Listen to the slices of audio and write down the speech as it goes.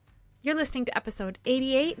You're listening to episode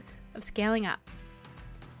 88 of Scaling Up.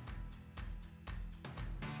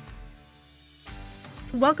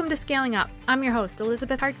 Welcome to Scaling Up. I'm your host,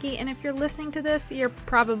 Elizabeth Hartke, and if you're listening to this, you're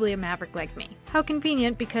probably a maverick like me. How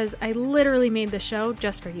convenient, because I literally made the show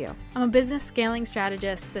just for you. I'm a business scaling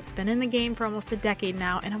strategist that's been in the game for almost a decade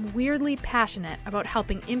now, and I'm weirdly passionate about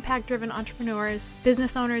helping impact-driven entrepreneurs,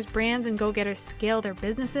 business owners, brands, and go-getters scale their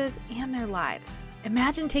businesses and their lives.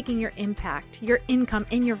 Imagine taking your impact, your income,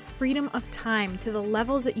 and your freedom of time to the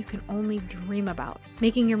levels that you can only dream about.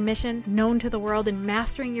 Making your mission known to the world and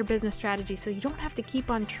mastering your business strategy so you don't have to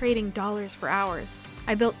keep on trading dollars for hours.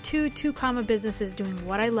 I built two comma businesses doing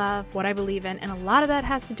what I love, what I believe in, and a lot of that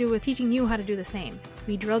has to do with teaching you how to do the same.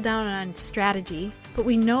 We drill down on strategy, but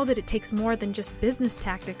we know that it takes more than just business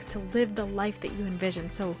tactics to live the life that you envision.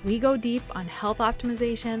 So we go deep on health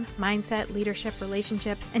optimization, mindset, leadership,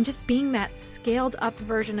 relationships, and just being that scaled up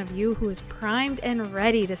version of you who is primed and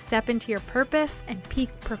ready to step into your purpose and peak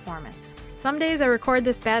performance. Some days I record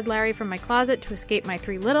this bad Larry from my closet to escape my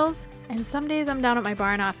three littles, and some days I'm down at my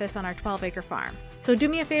barn office on our 12-acre farm. So do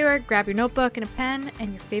me a favor, grab your notebook and a pen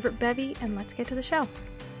and your favorite bevy, and let's get to the show.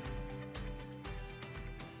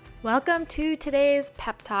 Welcome to today's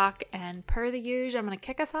pep talk, and per the usual, I'm going to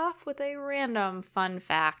kick us off with a random fun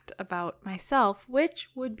fact about myself, which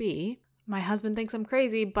would be, my husband thinks I'm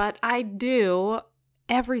crazy, but I do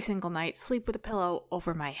every single night sleep with a pillow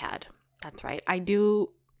over my head. That's right. I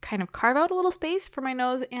do kind of carve out a little space for my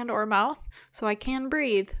nose and or mouth so I can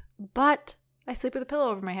breathe, but I sleep with a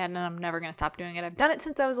pillow over my head, and I'm never going to stop doing it. I've done it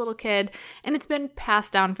since I was a little kid, and it's been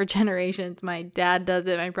passed down for generations. My dad does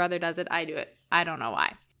it. My brother does it. I do it. I don't know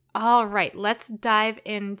why. All right, let's dive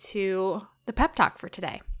into the pep talk for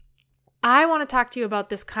today. I want to talk to you about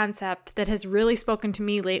this concept that has really spoken to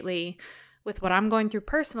me lately with what I'm going through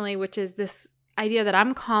personally, which is this idea that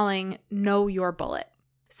I'm calling know your bullet.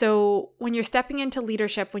 So when you're stepping into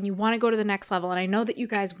leadership, when you want to go to the next level, and I know that you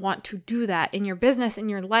guys want to do that in your business, in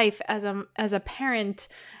your life, as a parent,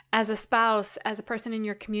 as a spouse, as a person in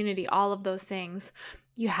your community, all of those things,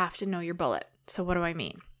 you have to know your bullet. So what do I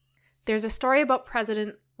mean? There's a story about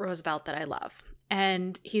President Roosevelt that I love,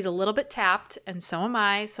 and he's a little bit tapped, and so am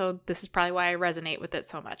I, so this is probably why I resonate with it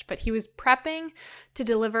so much. But he was prepping to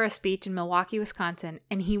deliver a speech in Milwaukee, Wisconsin,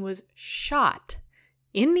 and he was shot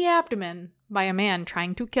in the abdomen by a man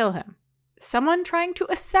trying to kill him. Someone trying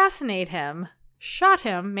to assassinate him shot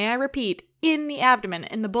him, may I repeat, in the abdomen,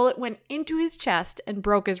 and the bullet went into his chest and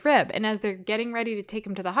broke his rib. And as they're getting ready to take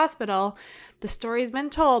him to the hospital, the story's been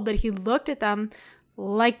told that he looked at them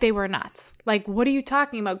like they were nuts. Like, what are you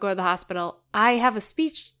talking about? Go to the hospital. I have a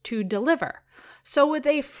speech to deliver. So with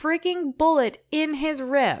a freaking bullet in his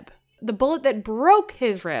rib, the bullet that broke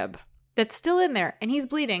his rib, that's still in there, and he's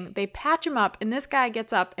bleeding, they patch him up, and this guy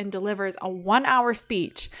gets up and delivers a 1-hour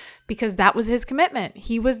speech because that was his commitment.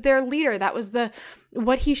 He was their leader. That was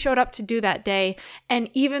what he showed up to do that day. And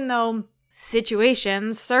even though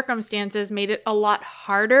circumstances made it a lot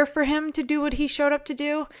harder for him to do what he showed up to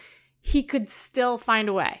do, he could still find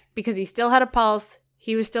a way because he still had a pulse,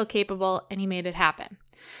 he was still capable, and he made it happen.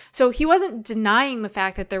 So he wasn't denying the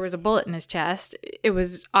fact that there was a bullet in his chest. It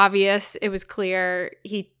was obvious, it was clear.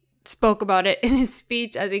 He spoke about it in his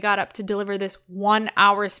speech as he got up to deliver this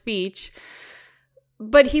 1-hour speech,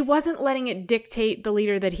 but he wasn't letting it dictate the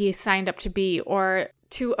leader that he signed up to be or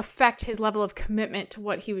to affect his level of commitment to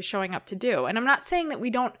what he was showing up to do. And I'm not saying that we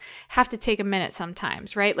don't have to take a minute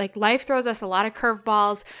sometimes, right? Like, life throws us a lot of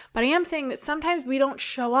curveballs, but I am saying that sometimes we don't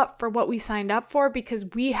show up for what we signed up for because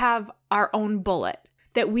we have our own bullet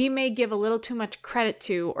that we may give a little too much credit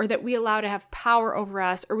to, or that we allow to have power over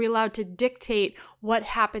us, or we allow to dictate what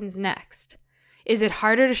happens next. Is it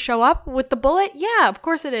harder to show up with the bullet? Yeah, of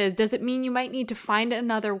course it is. Does it mean you might need to find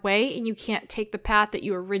another way and you can't take the path that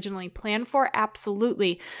you originally planned for?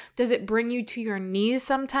 Absolutely. Does it bring you to your knees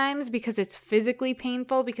sometimes because it's physically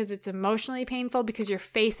painful, because it's emotionally painful, because you're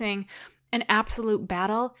facing an absolute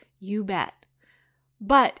battle? You bet.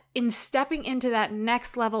 But in stepping into that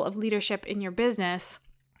next level of leadership in your business,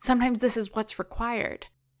 sometimes this is what's required.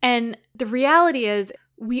 And the reality is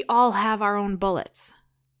we all have our own bullets.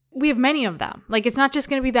 We have many of them. Like, it's not just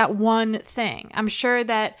going to be that one thing. I'm sure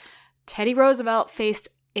that Teddy Roosevelt faced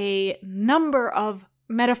a number of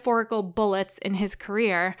metaphorical bullets in his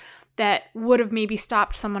career that would have maybe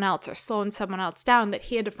stopped someone else or slowed someone else down, that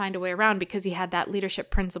he had to find a way around because he had that leadership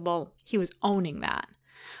principle. He was owning that.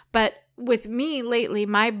 But with me lately,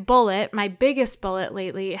 my biggest bullet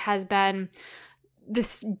lately has been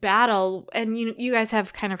this battle, and you guys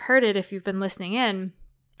have kind of heard it if you've been listening in,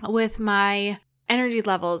 with my energy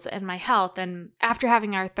levels and my health. And after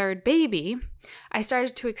having our third baby, I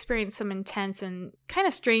started to experience some intense and kind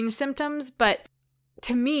of strange symptoms, but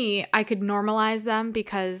to me, I could normalize them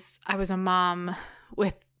because I was a mom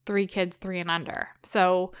with 3 kids, 3 and under.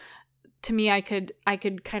 So to me, I could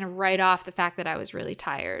kind of write off the fact that I was really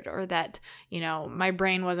tired or that, my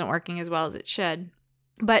brain wasn't working as well as it should.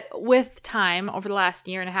 But with time, over the last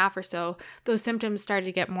year and a half or so, those symptoms started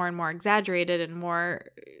to get more and more exaggerated and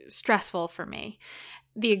more stressful for me.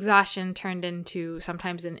 The exhaustion turned into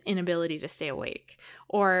sometimes an inability to stay awake,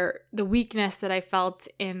 or the weakness that I felt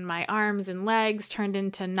in my arms and legs turned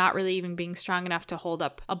into not really even being strong enough to hold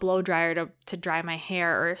up a blow dryer to dry my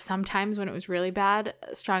hair, or sometimes when it was really bad,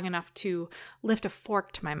 strong enough to lift a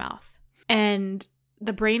fork to my mouth. And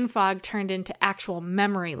the brain fog turned into actual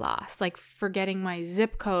memory loss, like forgetting my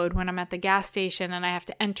zip code when I'm at the gas station and I have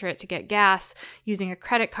to enter it to get gas using a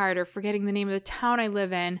credit card, or forgetting the name of the town I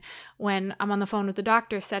live in when I'm on the phone with the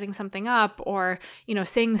doctor setting something up, or,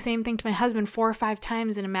 saying the same thing to my husband 4 or 5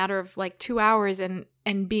 times in a matter of like 2 hours and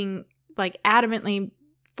being like adamantly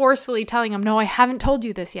forcefully telling him, no, I haven't told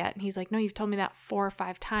you this yet. And he's like, no, you've told me that 4 or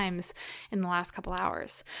 5 times in the last couple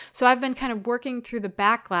hours. So I've been kind of working through the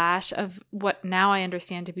backlash of what now I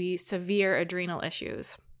understand to be severe adrenal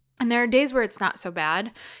issues. And there are days where it's not so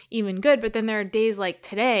bad, even good, but then there are days like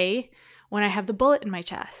today when I have the bullet in my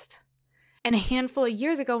chest. And a handful of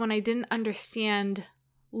years ago, when I didn't understand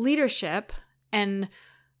leadership and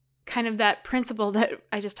kind of that principle that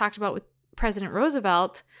I just talked about with President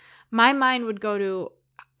Roosevelt, my mind would go to,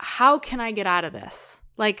 how can I get out of this?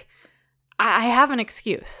 Like, I have an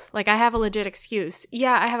excuse. Like, I have a legit excuse.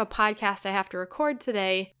 Yeah, I have a podcast I have to record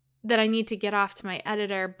today that I need to get off to my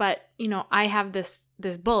editor, but, I have this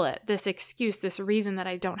bullet, this excuse, this reason that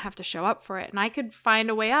I don't have to show up for it, and I could find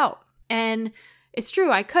a way out. And it's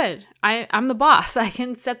true, I could. I'm the boss. I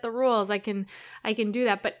can set the rules. I can do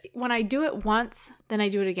that. But when I do it once, then I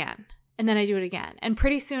do it again, and then I do it again. And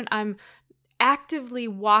pretty soon I'm actively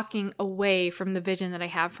walking away from the vision that I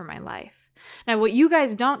have for my life. Now, what you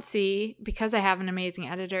guys don't see, because I have an amazing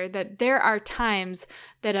editor, that there are times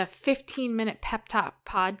that a 15-minute pep talk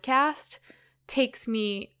podcast takes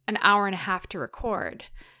me an hour and a half to record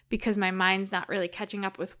because my mind's not really catching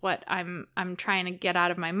up with what I'm trying to get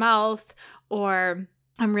out of my mouth, or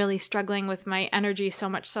I'm really struggling with my energy so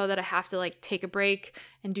much so that I have to take a break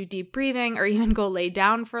and do deep breathing, or even go lay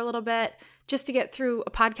down for a little bit just to get through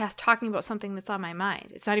a podcast talking about something that's on my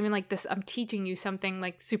mind. It's not even like this, I'm teaching you something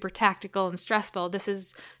like super tactical and stressful. This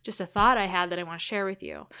is just a thought I had that I want to share with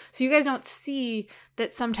you. So you guys don't see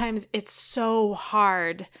that sometimes it's so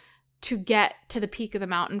hard to get to the peak of the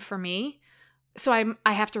mountain for me. So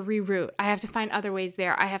I have to reroute. I have to find other ways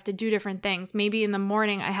there. I have to do different things. Maybe in the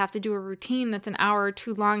morning, I have to do a routine that's an hour or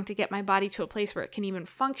two long to get my body to a place where it can even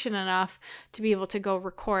function enough to be able to go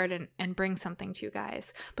record and bring something to you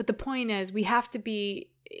guys. But the point is, we have to be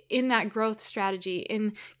in that growth strategy,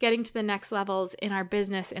 in getting to the next levels in our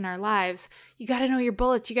business, in our lives. You got to know your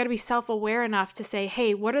bullets. You got to be self-aware enough to say,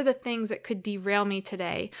 hey, what are the things that could derail me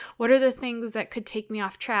today? What are the things that could take me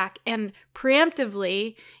off track? And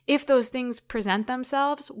preemptively, if those things present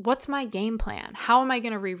themselves, what's my game plan? How am I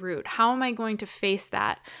going to reroute? How am I going to face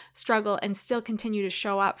that struggle and still continue to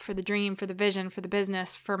show up for the dream, for the vision, for the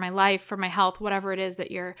business, for my life, for my health, whatever it is that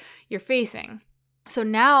you're facing? So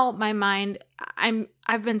now my mind,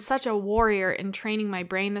 I've been such a warrior in training my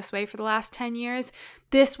brain this way for the last 10 years.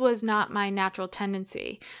 This was not my natural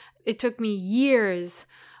tendency. It took me years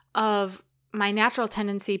of my natural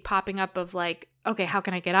tendency popping up of okay, how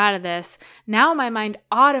can I get out of this? Now my mind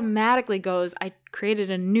automatically goes, I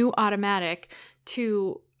created a new automatic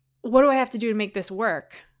to, what do I have to do to make this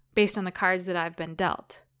work based on the cards that I've been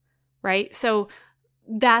dealt, right? So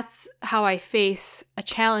that's how I face a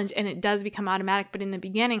challenge, and it does become automatic. But in the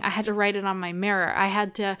beginning, I had to write it on my mirror. I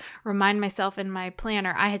had to remind myself in my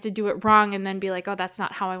planner. I had to do it wrong and then be like, oh, that's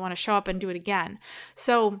not how I want to show up, and do it again.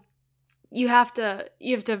 So you have to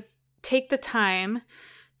take the time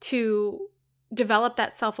to develop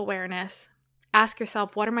that self-awareness. Ask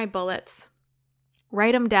yourself, what are my bullets?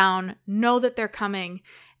 Write them down, know that they're coming,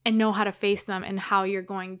 and know how to face them and how you're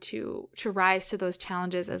going to rise to those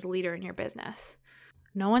challenges as a leader in your business.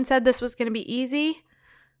 No one said this was going to be easy,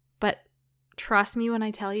 but trust me when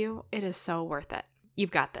I tell you, it is so worth it.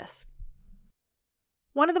 You've got this.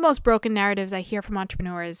 One of the most broken narratives I hear from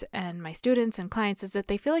entrepreneurs and my students and clients is that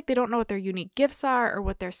they feel like they don't know what their unique gifts are or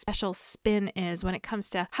what their special spin is when it comes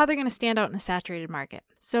to how they're going to stand out in a saturated market.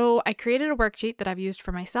 So I created a worksheet that I've used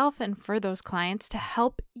for myself and for those clients to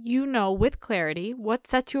help you know with clarity what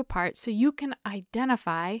sets you apart so you can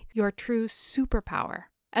identify your true superpower.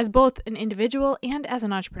 as both an individual and as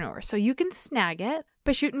an entrepreneur. So you can snag it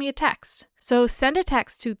by shooting me a text. So send a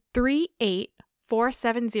text to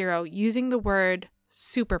 38470 using the word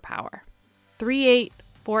superpower.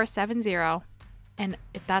 38470. And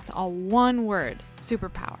if that's all one word,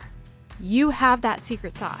 superpower, you have that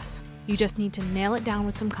secret sauce. You just need to nail it down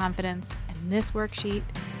with some confidence. And this worksheet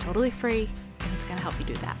is totally free and it's going to help you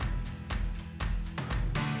do that.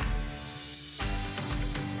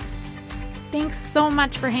 Thanks so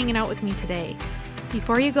much for hanging out with me today.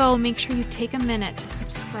 Before you go, make sure you take a minute to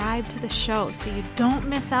subscribe to the show so you don't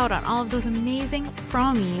miss out on all of those amazing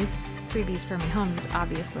freebies for me homies,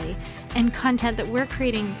 obviously, and content that we're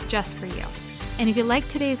creating just for you. And if you like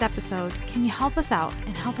today's episode, can you help us out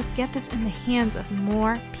and help us get this in the hands of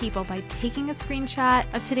more people by taking a screenshot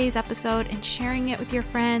of today's episode and sharing it with your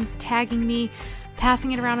friends, tagging me,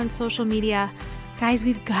 passing it around on social media? Guys,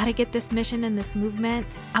 we've got to get this mission and this movement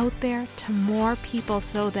out there to more people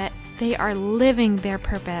so that they are living their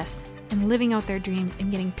purpose and living out their dreams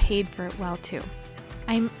and getting paid for it well too.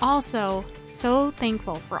 I'm also so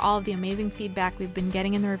thankful for all of the amazing feedback we've been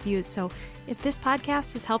getting in the reviews. So if this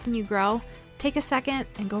podcast is helping you grow, take a second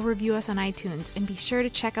and go review us on iTunes, and be sure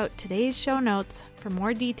to check out today's show notes for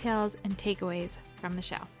more details and takeaways from the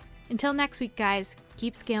show. Until next week, guys,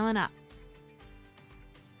 keep scaling up.